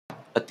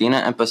Athena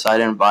and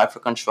Poseidon vied for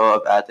control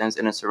of Athens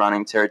and its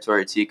surrounding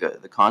territory Tika.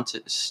 The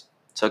contest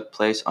took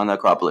place on the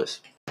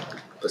Acropolis.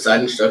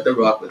 Poseidon struck the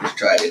rock with his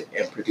trident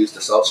and produced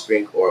a salt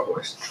spring or a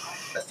horse.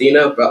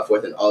 Athena brought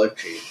forth an olive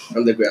tree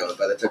from the ground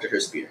by the touch of her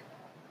spear.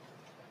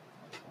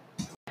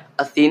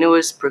 Athena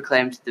was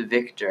proclaimed the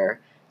victor.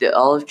 The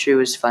olive tree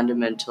was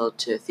fundamental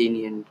to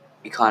Athenian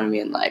economy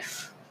and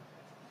life.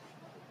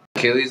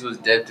 Achilles was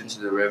dipped into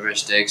the river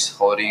Styx,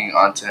 holding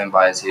onto him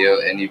by his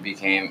heel, and he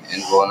became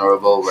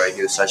invulnerable where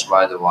he was touched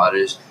by the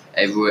waters,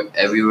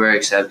 everywhere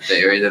except the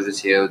areas of his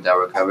heel that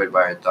were covered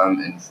by her thumb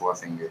and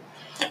forefinger.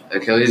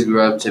 Achilles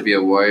grew up to be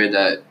a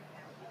warrior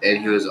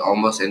and he was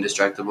almost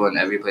indestructible in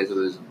every place of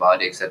his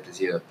body except his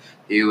heel.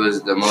 He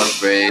was the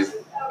most brave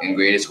and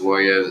greatest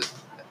warrior of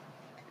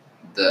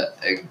the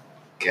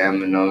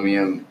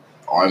Agamemnon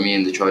army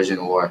in the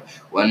Trojan War.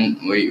 One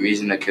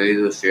reason Achilles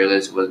was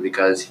fearless was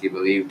because he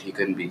believed he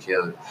couldn't be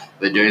killed,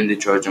 but during the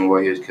Trojan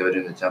War he was killed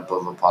in the temple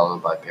of Apollo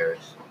by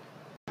Paris.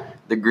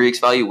 The Greeks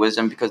value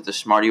wisdom because the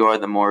smarter you are,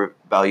 the more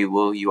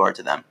valuable you are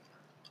to them.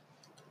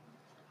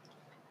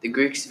 The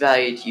Greeks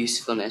valued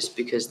usefulness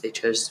because they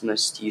chose the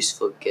most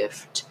useful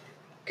gift,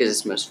 because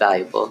it's most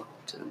valuable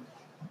to them.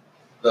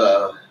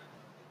 The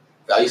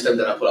value system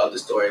that I put out the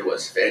story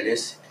was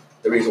fairness.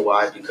 The reason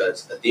why is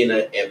because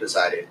Athena and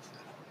Poseidon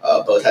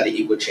both had an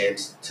equal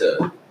chance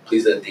to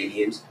please the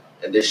Athenians,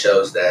 and this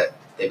shows that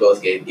they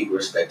both gave equal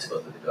respect to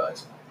both of the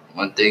gods.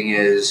 One thing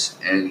is,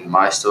 in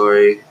my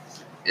story,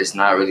 it's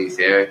not really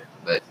fair,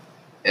 but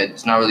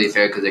it's not really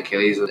fair because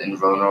Achilles was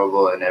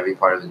invulnerable in every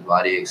part of his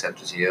body except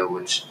his heel,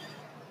 which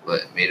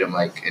made him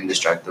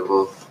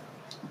indestructible,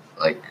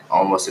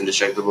 almost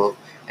indestructible.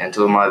 And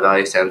two of my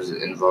value stems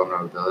is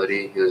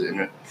invulnerability. He was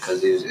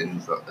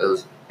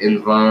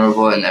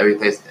invulnerable in every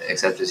place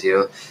except his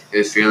heel. He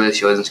was fearless.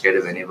 He wasn't scared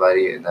of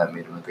anybody, and that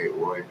made him a great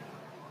warrior.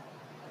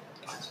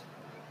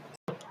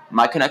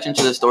 My connection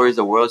to the story is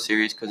the World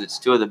Series because it's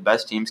two of the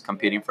best teams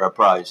competing for a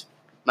prize.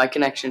 My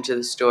connection to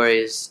the story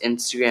is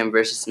Instagram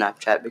versus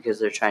Snapchat because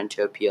they're trying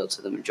to appeal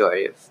to the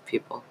majority of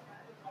people.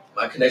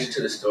 My connection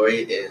to the story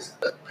is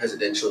the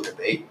presidential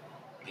debate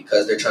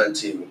because they're trying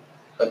to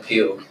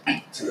appeal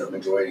to the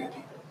majority of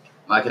people.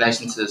 My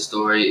connection to the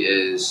story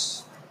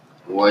is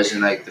wars in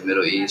the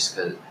Middle East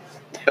because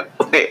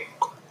Wait.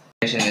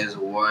 connection is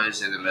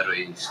wars in the Middle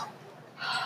East.